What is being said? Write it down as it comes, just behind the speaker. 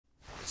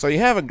So you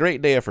have a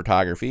great day of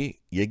photography,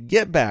 you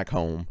get back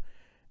home,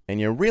 and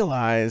you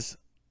realize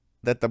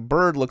that the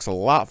bird looks a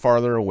lot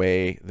farther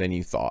away than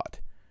you thought.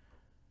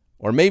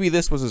 Or maybe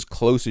this was as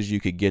close as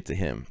you could get to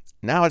him.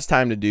 Now it's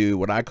time to do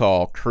what I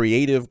call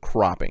creative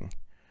cropping.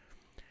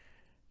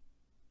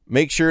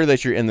 Make sure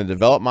that you're in the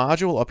develop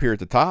module up here at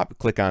the top.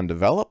 Click on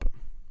develop.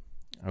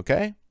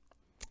 Okay.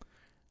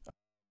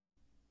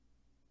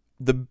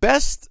 The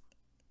best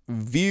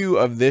view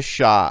of this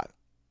shot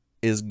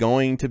is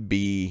going to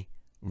be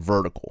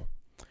vertical.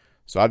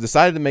 So I've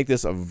decided to make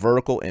this a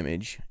vertical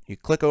image. You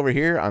click over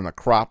here on the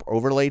crop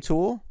overlay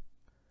tool.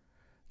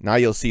 Now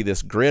you'll see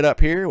this grid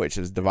up here, which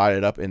is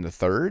divided up into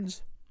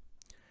thirds.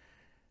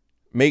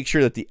 Make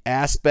sure that the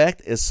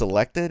aspect is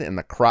selected and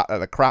the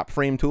crop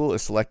frame tool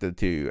is selected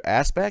to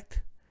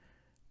aspect.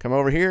 Come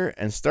over here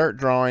and start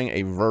drawing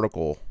a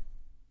vertical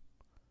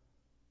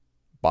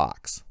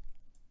box.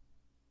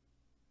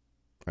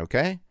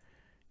 Okay,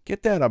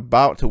 get that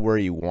about to where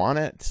you want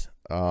it.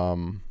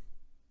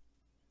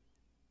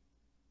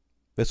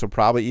 This will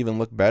probably even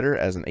look better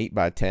as an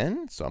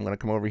 8x10. So I'm going to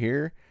come over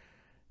here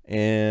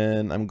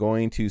and I'm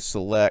going to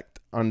select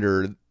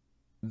under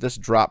this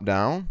drop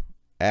down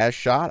as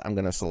shot. I'm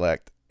going to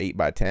select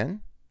 8x10.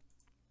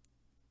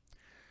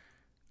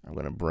 I'm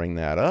going to bring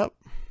that up.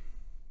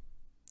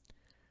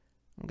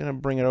 I'm going to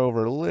bring it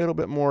over a little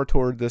bit more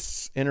toward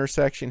this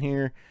intersection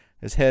here.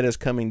 His head is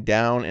coming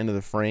down into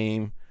the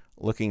frame,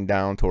 looking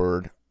down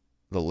toward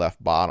the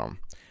left bottom.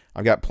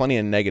 I've got plenty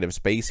of negative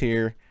space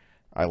here.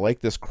 I like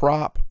this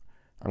crop.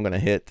 I'm going to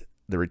hit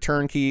the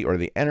return key or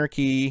the enter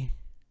key.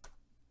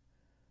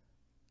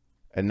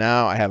 And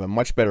now I have a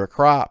much better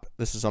crop.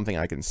 This is something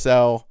I can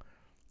sell.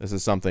 This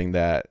is something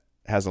that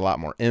has a lot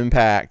more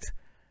impact.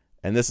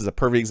 And this is a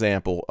perfect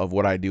example of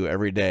what I do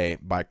every day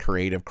by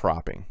creative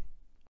cropping.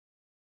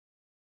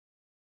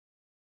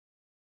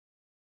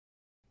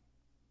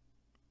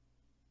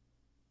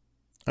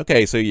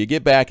 Okay, so you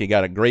get back, you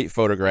got a great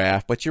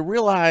photograph, but you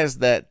realize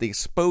that the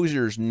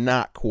exposure is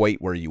not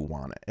quite where you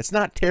want it. It's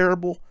not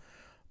terrible,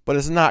 but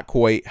it's not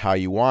quite how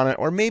you want it.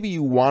 Or maybe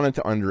you wanted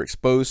to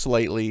underexpose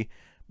slightly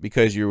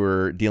because you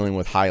were dealing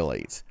with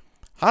highlights.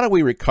 How do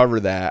we recover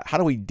that? How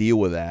do we deal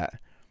with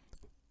that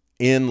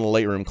in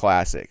Lightroom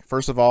Classic?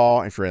 First of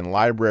all, if you're in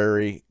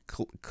Library,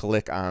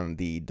 click on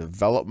the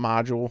Develop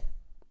module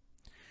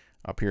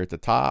up here at the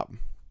top.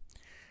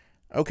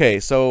 Okay,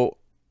 so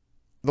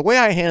the way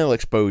I handle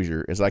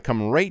exposure is I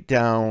come right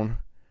down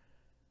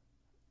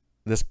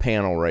this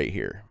panel right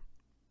here.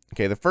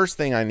 Okay, the first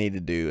thing I need to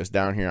do is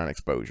down here on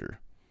exposure.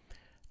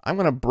 I'm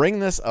going to bring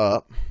this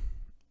up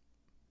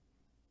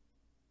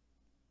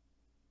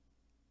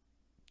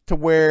to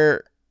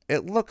where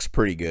it looks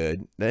pretty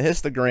good. The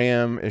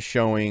histogram is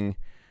showing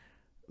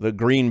the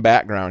green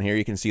background here.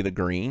 You can see the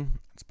green.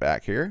 It's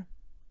back here.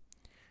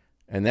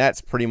 And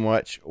that's pretty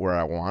much where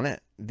I want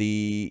it.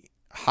 The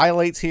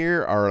highlights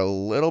here are a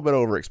little bit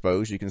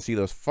overexposed. You can see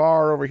those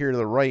far over here to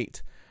the right,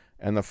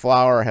 and the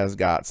flower has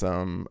got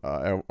some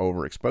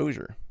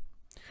overexposure.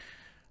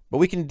 But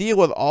we can deal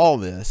with all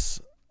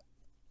this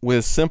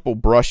with simple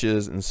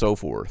brushes and so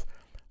forth.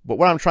 But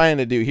what I'm trying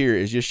to do here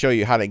is just show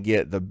you how to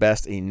get the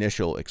best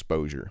initial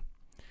exposure.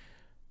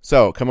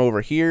 So come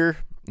over here.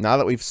 Now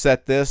that we've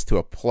set this to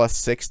a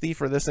 +60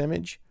 for this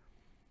image,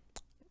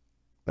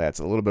 that's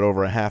a little bit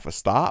over a half a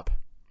stop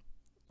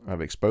of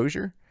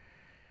exposure.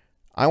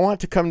 I want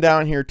to come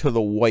down here to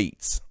the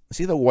whites.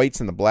 See the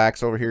whites and the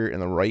blacks over here in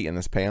the right in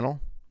this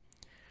panel?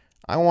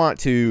 I want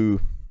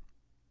to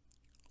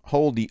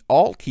hold the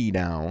Alt key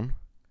down,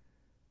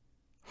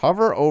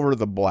 hover over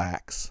the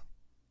blacks,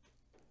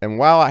 and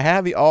while I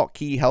have the Alt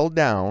key held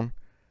down,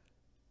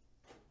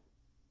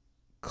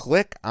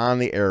 click on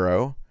the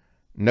arrow.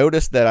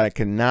 Notice that I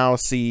can now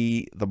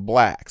see the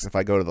blacks. If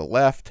I go to the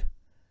left,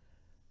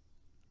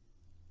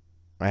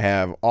 I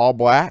have all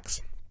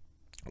blacks,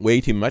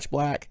 way too much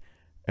black.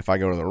 If I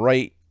go to the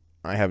right,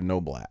 I have no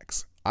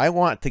blacks. I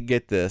want to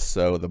get this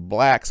so the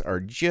blacks are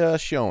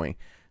just showing.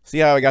 See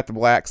how I got the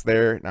blacks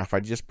there? Now if I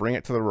just bring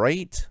it to the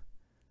right,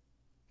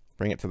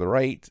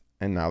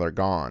 and now they're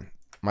gone.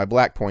 My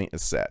black point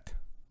is set.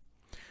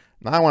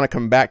 Now I want to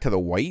come back to the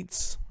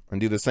whites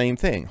and do the same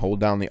thing. Hold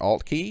down the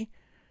Alt key,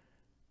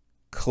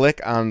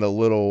 click on the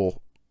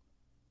little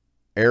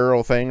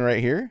arrow thing right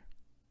here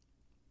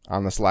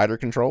on the slider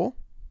control.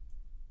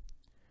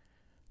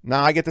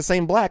 Now I get the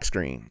same black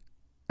screen.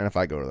 And if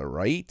I go to the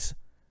right,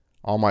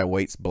 all my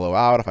whites blow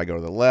out. If I go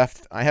to the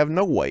left, I have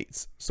no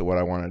whites. So what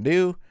I want to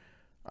do,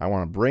 I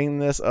want to bring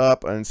this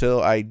up until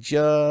I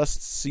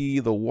just see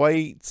the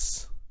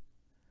whites,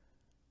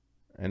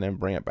 and then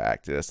bring it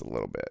back just a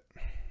little bit.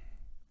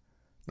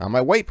 Now my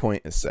white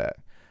point is set.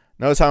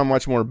 Notice how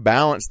much more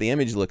balanced the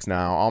image looks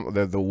now.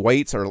 The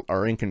whites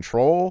are in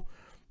control.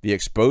 The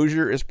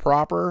exposure is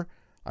proper.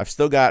 I've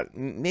still got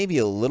maybe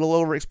a little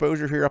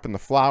overexposure here up in the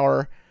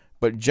flower,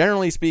 but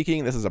generally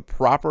speaking, this is a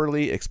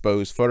properly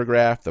exposed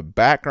photograph. The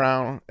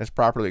background is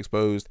properly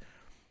exposed.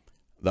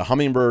 The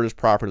hummingbird is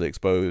properly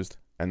exposed,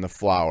 and the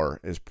flower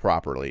is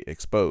properly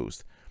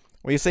exposed.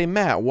 Well, you say,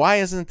 Matt, why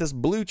isn't this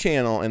blue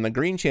channel and the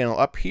green channel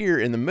up here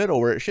in the middle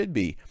where it should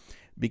be?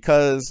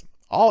 Because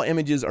all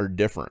images are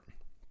different.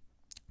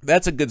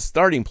 That's a good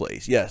starting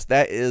place. Yes,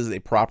 that is a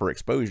proper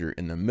exposure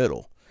in the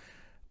middle.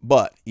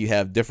 But you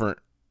have different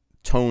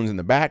tones in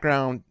the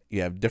background.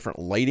 You have different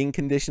lighting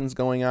conditions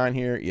going on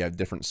here. You have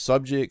different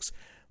subjects.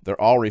 They're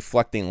all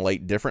reflecting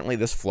light differently.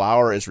 This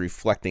flower is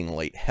reflecting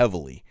light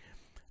heavily.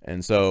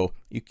 And so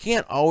you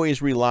can't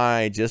always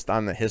rely just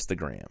on the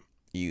histogram.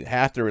 You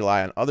have to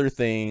rely on other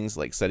things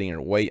like setting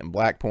your white and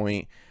black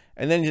point,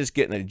 and then just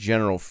getting a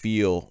general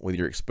feel with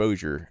your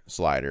exposure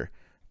slider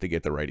to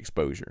get the right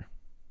exposure.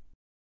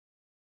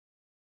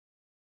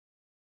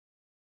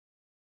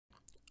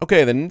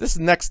 Okay, then this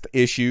next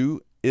issue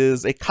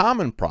is a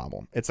common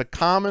problem. It's a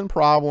common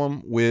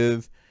problem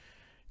with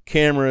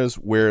cameras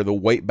where the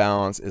white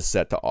balance is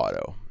set to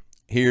auto.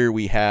 Here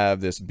we have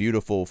this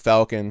beautiful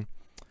falcon,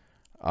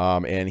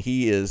 and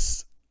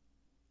it's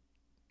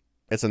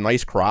a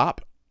nice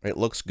crop. It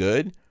looks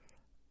good,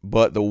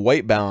 but the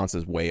white balance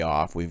is way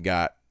off. We've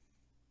got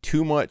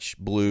too much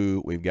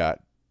blue. We've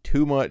got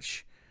too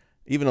much,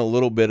 even a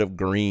little bit of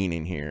green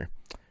in here.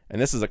 And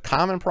this is a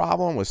common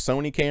problem with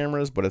Sony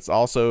cameras, but it's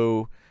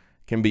also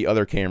can be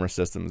other camera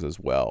systems as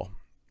well.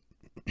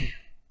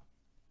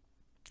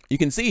 You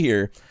can see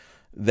here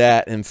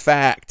that, in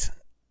fact,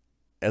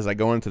 as I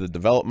go into the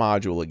develop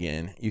module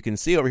again, you can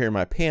see over here in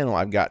my panel,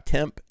 I've got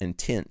temp and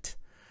tint.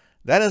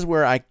 That is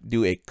where I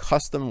do a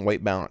custom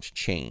white balance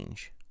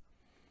change.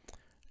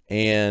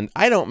 And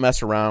I don't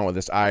mess around with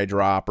this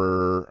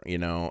eyedropper, you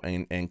know,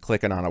 and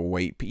clicking on a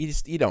white.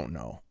 You don't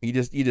know. You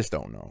just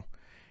don't know.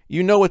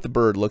 You know what the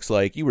bird looks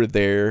like. You were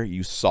there.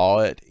 You saw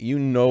it. You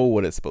know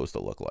what it's supposed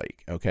to look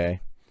like.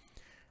 Okay.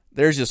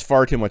 There's just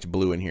far too much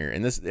blue in here,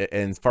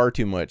 and far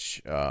too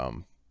much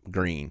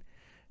green.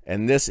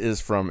 And this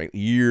is from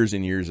years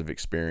and years of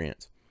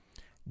experience.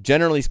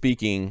 Generally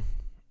speaking,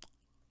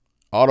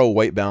 auto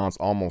white balance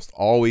almost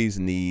always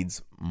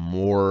needs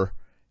more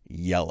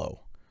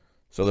yellow.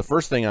 So the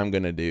first thing I'm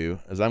going to do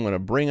is I'm going to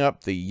bring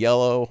up the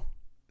yellow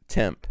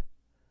temp.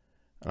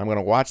 I'm going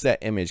to watch that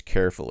image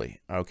carefully.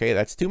 Okay,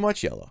 that's too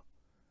much yellow.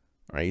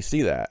 All right, you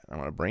see that? I'm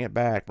going to bring it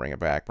back, bring it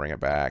back, bring it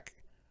back.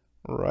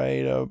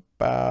 Right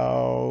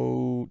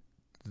about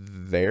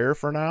there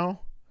for now.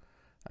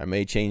 I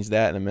may change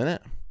that in a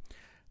minute.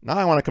 Now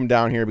I want to come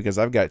down here because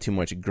I've got too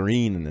much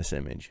green in this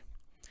image.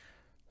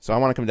 So I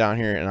want to come down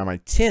here, and on my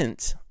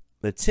tint,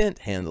 the tint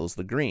handles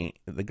the green.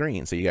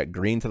 So you got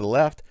green to the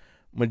left,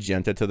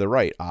 magenta to the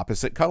right,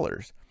 opposite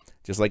colors.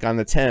 Just like on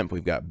the temp,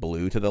 we've got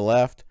blue to the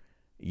left,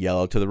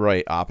 yellow to the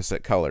right,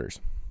 opposite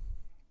colors.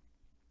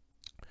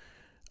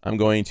 I'm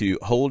going to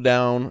hold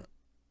down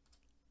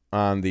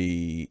on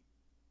the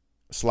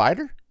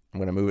slider. I'm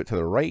going to move it to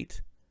the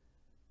right.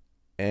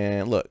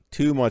 And look,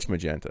 too much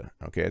magenta.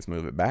 Okay, let's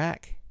move it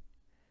back.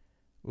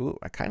 Ooh,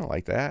 I kind of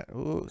like that.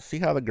 Ooh, see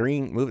how the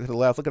green, move it to the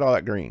left. Look at all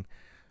that green.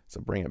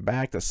 So bring it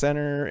back to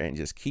center and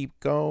just keep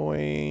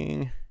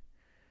going.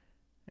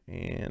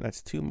 And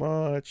that's too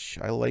much.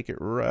 I like it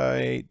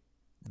right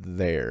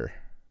there.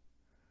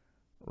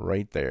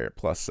 Right there,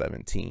 plus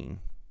 17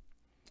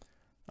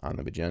 on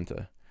the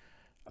magenta.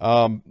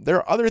 There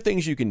are other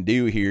things you can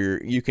do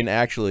here. You can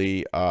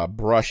actually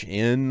brush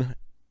in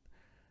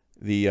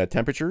the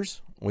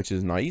temperatures, which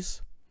is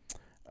nice.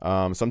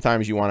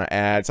 Sometimes you want to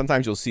add,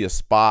 sometimes you'll see a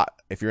spot.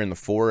 If you're in the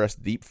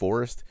forest, deep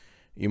forest,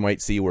 you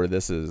might see where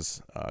this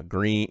is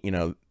green, you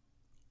know,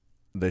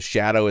 the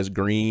shadow is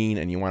green,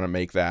 and you want to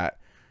make that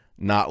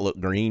not look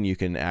green. You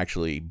can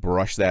actually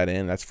brush that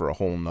in. That's for a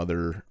whole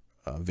nother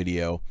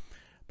video.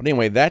 But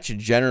anyway, that's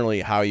generally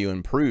how you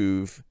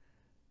improve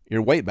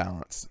your white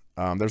balance.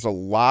 There's a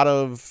lot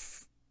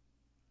of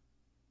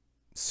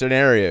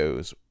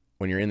scenarios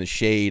when you're in the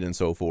shade and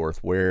so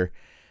forth where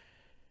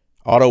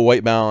auto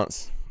white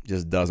balance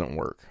just doesn't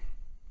work.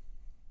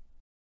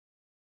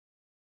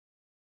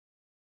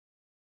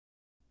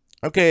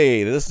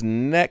 Okay, this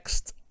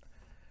next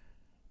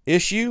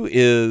issue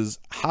is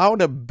how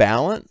to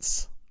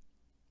balance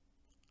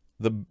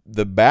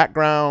the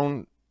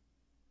background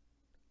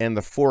and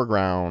the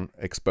foreground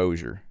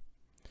exposure.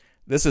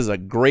 This is a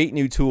great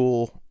new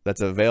tool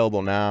that's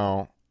available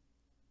now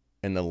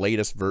in the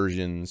latest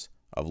versions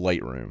of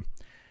Lightroom.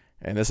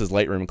 And this is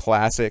Lightroom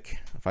Classic.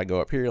 If I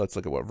go up here, let's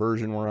look at what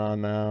version we're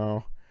on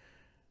now.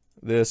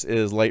 This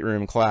is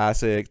Lightroom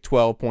Classic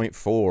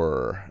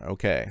 12.4.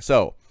 Okay,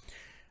 so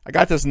I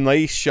got this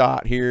nice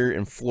shot here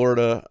in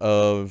Florida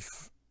of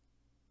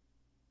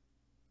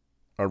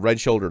a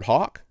red-shouldered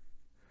hawk.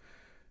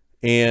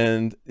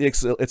 And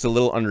it's a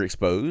little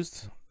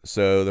underexposed.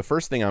 So the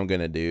first thing I'm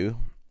going to do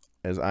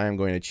is I'm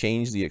going to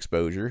change the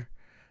exposure.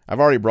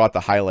 I've already brought the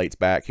highlights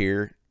back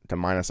here to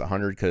minus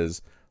 100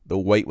 because the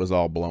white was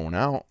all blown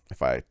out.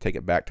 If I take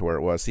it back to where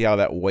it was, see how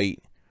that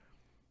white,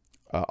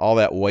 all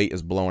that white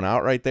is blown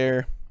out right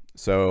there.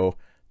 So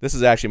this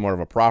is actually more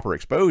of a proper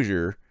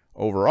exposure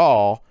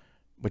overall,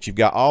 but you've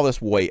got all this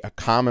white, a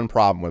common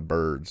problem with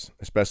birds,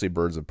 especially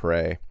birds of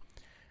prey.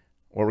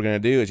 What we're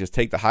going to do is just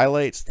take the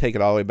highlights, take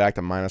it all the way back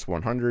to minus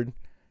 100,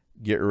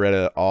 get rid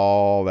of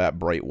all that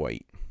bright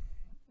white.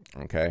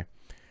 Okay.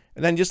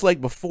 And then just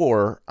like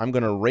before, I'm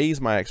going to raise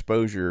my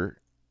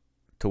exposure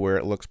to where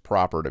it looks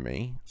proper to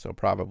me. So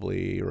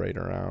probably right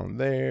around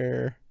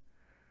there.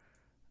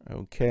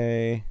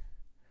 Okay.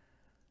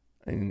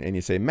 And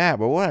you say, Matt,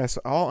 but what? It's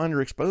all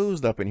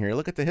underexposed up in here.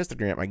 Look at the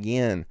histogram.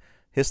 Again,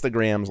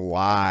 histograms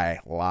lie.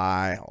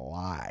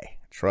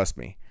 Trust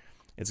me.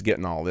 It's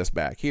getting all this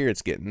back here.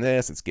 It's getting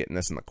this. It's getting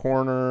this in the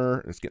corner.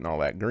 It's getting all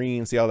that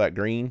green. See all that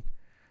green?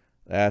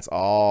 That's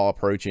all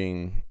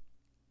approaching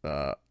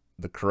the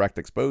correct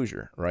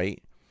exposure,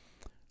 right?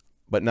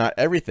 But not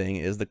everything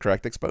is the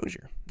correct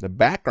exposure. The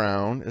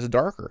background is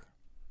darker.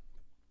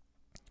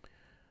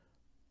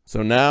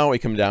 So now we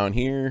come down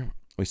here.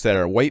 We set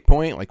our white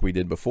point like we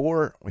did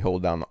before. We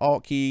hold down the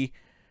Alt key,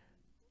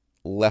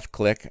 left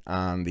click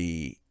on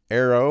the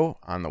arrow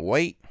on the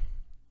white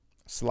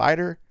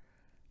slider,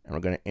 and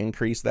we're going to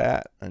increase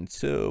that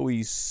until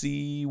we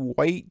see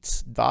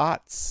white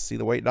dots. See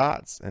the white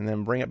dots? And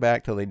then bring it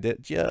back till they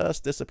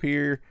just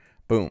disappear.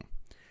 Boom.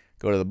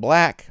 Go to the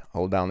black,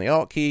 hold down the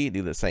Alt key,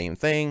 do the same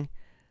thing.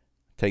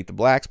 Take the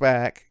blacks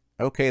back.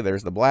 Okay,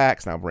 there's the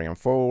blacks. Now bring them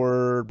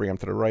forward, bring them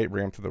to the right,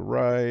 bring them to the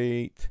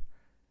right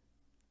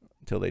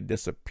until they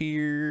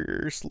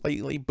disappear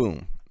slightly.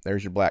 Boom.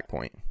 There's your black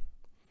point.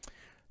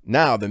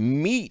 Now, the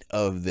meat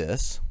of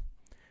this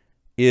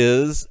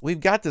is we've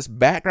got this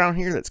background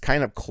here that's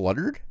kind of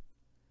cluttered.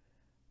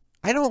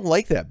 I don't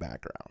like that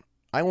background.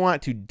 I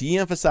want to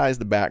de-emphasize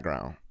the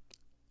background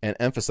and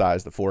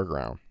emphasize the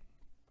foreground.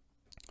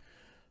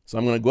 So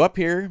I'm going to go up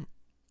here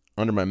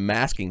under my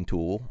masking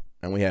tool,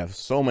 and we have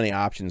so many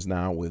options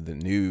now with the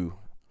new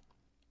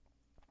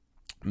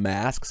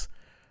masks.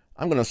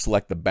 I'm going to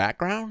select the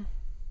background.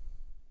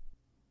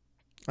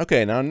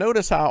 Okay, now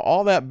notice how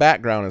all that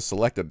background is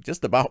selected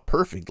just about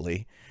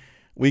perfectly.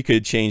 We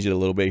could change it a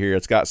little bit here.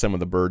 It's got some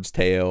of the bird's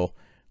tail.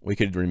 We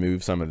could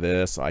remove some of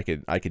this. I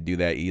could do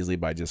that easily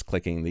by just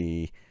clicking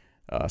the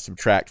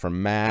subtract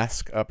from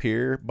mask up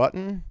here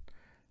button.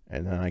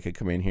 And then I could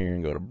come in here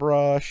and go to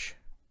brush.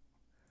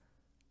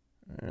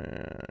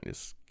 And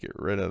just get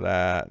rid of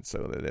that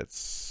so that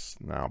it's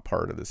now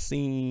part of the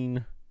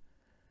scene,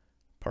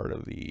 part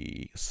of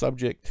the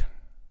subject.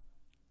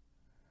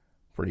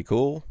 Pretty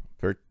cool.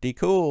 Pretty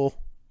cool.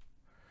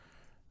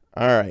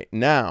 All right,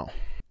 now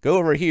go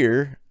over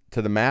here to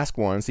the mask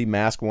one. See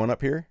mask one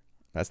up here?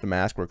 That's the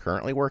mask we're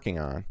currently working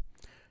on.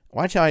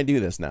 Watch how I do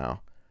this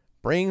now.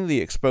 Bring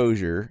the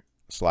exposure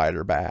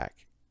slider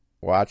back.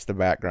 Watch the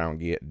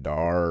background get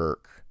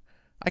dark.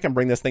 I can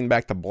bring this thing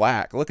back to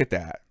black. Look at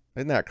that.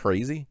 Isn't that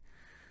crazy?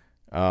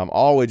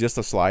 All with just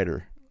a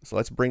slider. So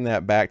let's bring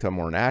that back to a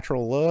more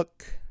natural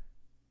look.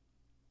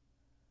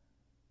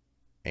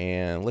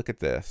 And look at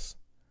this.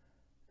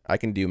 I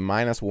can do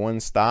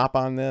 -1 stop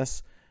on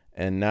this.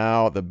 And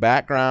now the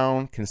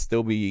background can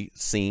still be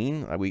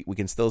seen. We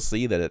can still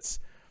see that it's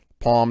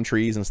palm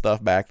trees and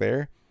stuff back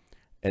there.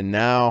 And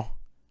now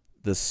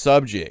the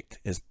subject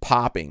is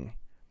popping.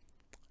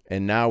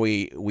 And now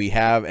we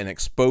have an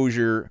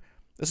exposure.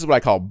 This is what I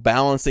call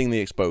balancing the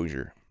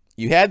exposure.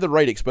 You had the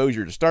right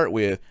exposure to start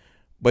with,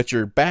 but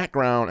your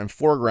background and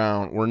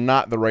foreground were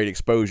not the right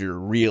exposure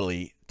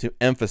really to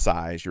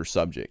emphasize your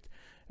subject.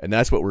 And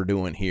that's what we're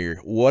doing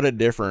here. What a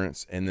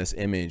difference in this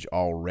image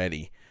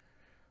already.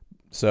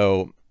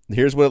 So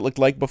here's what it looked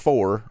like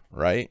before,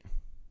 right?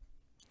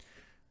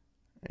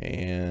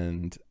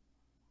 And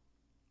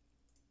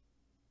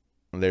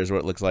there's what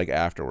it looks like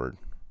afterward.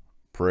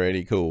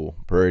 Pretty cool.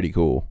 Pretty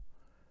cool.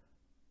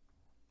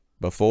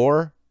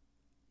 Before,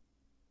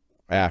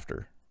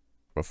 after.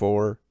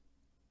 Before,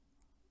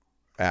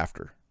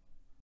 after.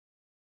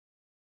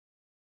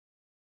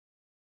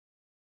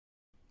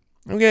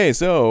 Okay,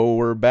 so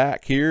we're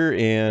back here,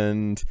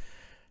 and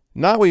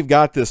now we've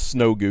got this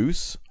snow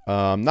goose.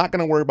 I'm not going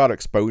to worry about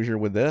exposure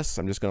with this.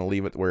 I'm just going to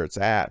leave it where it's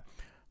at.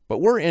 But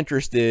we're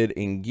interested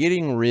in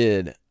getting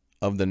rid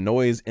of the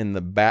noise in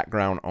the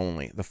background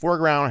only. The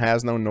foreground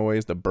has no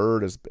noise. The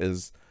bird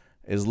is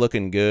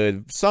looking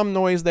good. Some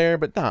noise there,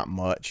 but not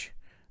much.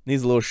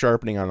 Needs a little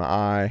sharpening on the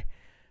eye.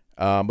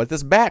 But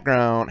this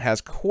background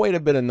has quite a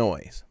bit of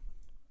noise.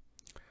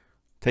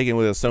 Taken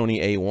with a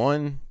Sony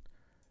A1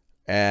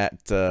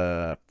 at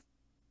ISO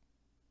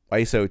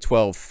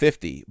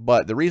 1250.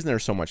 But the reason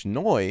there's so much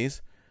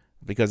noise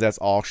because that's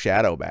all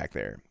shadow back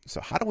there.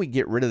 So how do we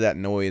get rid of that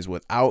noise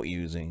without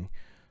using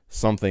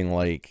something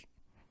like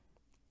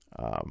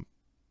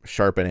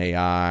Sharpen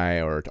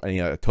AI or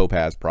any other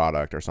Topaz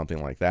product or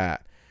something like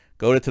that?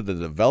 Go to the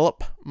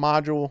develop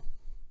module.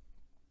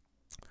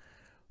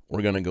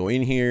 We're going to go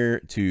in here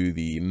to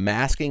the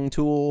masking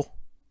tool,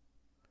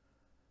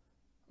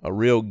 a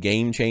real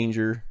game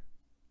changer.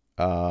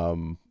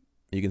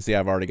 You can see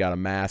I've already got a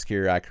mask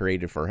here I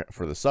created for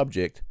the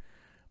subject,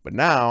 but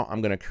now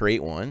I'm going to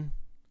create one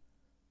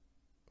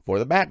for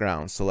the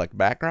background. Select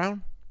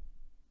background.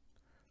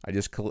 I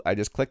just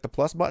click the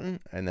plus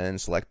button and then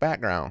select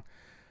background.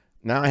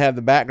 Now I have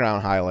the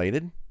background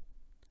highlighted.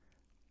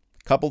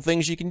 A couple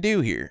things you can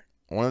do here.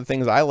 One of the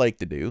things I like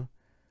to do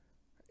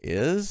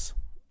is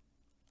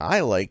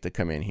I like to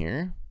come in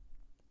here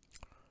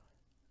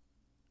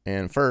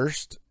and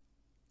first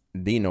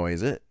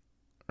denoise it,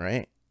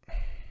 right?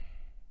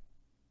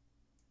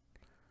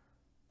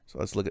 So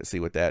let's look at see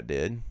what that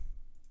did.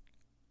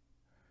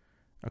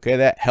 Okay,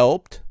 that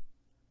helped,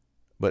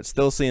 but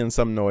still seeing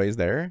some noise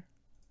there.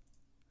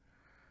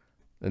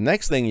 The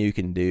next thing you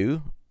can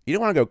do, you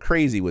don't want to go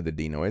crazy with the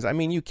denoise. I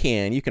mean, you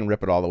can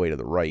rip it all the way to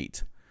the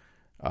right.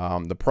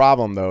 The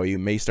problem though, you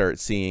may start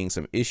seeing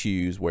some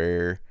issues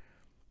where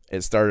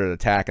it started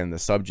attacking the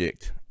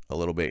subject a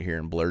little bit here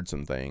and blurred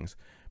some things.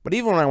 But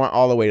even when I went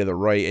all the way to the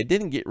right, it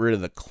didn't get rid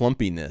of the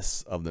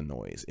clumpiness of the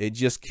noise. It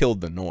just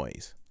killed the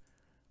noise,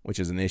 which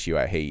is an issue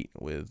I hate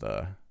with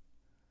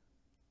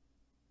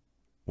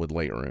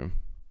Lightroom.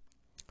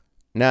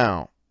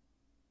 Now,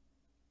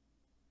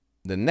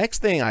 the next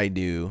thing I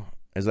do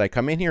is I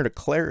come in here to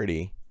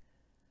clarity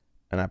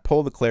and I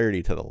pull the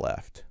clarity to the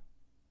left.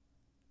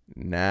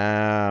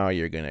 Now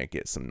you're going to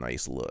get some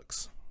nice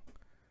looks.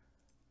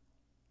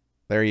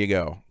 There you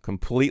go.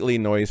 Completely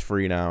noise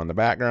free now in the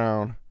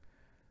background.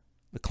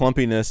 The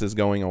clumpiness is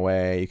going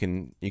away. You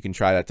can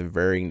try that to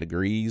varying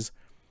degrees,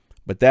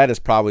 but that is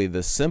probably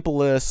the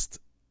simplest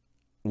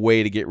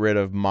way to get rid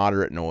of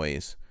moderate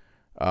noise.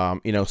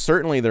 You know,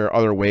 certainly there are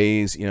other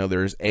ways. You know,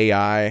 there's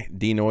AI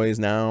denoise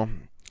now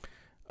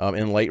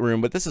in Lightroom,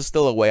 but this is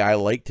still a way I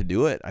like to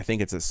do it. I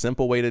think it's a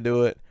simple way to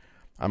do it.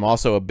 I'm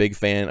also a big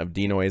fan of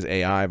Denoise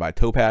AI by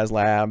Topaz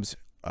Labs.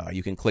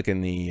 You can click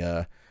in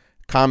the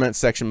comment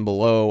section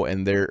below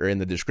and there or in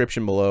the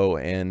description below,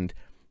 and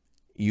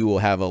you will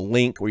have a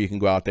link where you can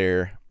go out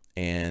there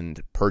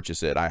and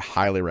purchase it. I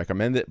highly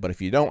recommend it, but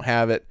if you don't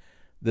have it,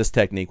 this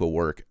technique will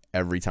work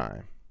every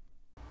time.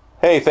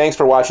 Hey, thanks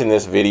for watching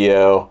this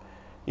video.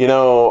 You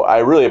know, I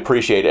really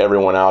appreciate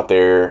everyone out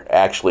there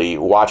actually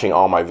watching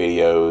all my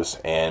videos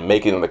and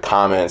making the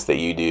comments that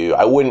you do.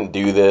 I wouldn't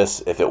do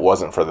this if it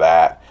wasn't for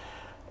that.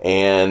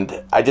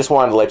 And I just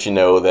wanted to let you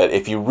know that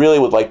if you really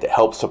would like to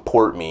help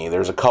support me,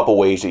 there's a couple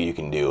ways that you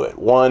can do it.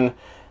 One,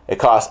 it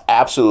costs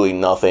absolutely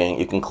nothing.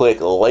 You can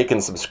click like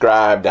and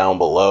subscribe down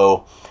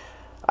below.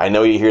 I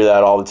know you hear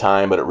that all the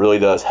time, but it really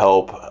does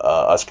help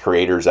us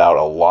creators out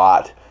a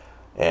lot,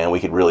 and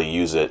we could really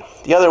use it.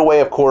 The other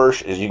way, of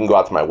course, is you can go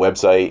out to my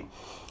website.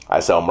 I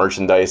sell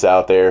merchandise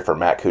out there for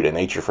Matt Cuda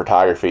Nature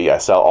Photography. I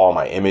sell all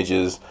my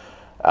images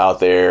out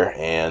there,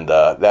 and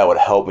that would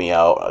help me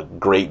out a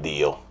great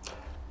deal.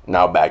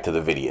 Now back to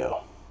the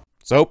video.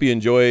 So I hope you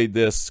enjoyed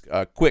this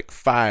quick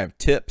 5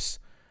 tips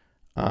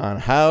on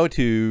how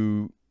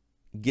to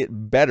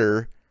get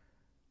better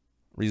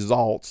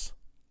results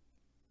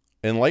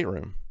in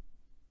Lightroom.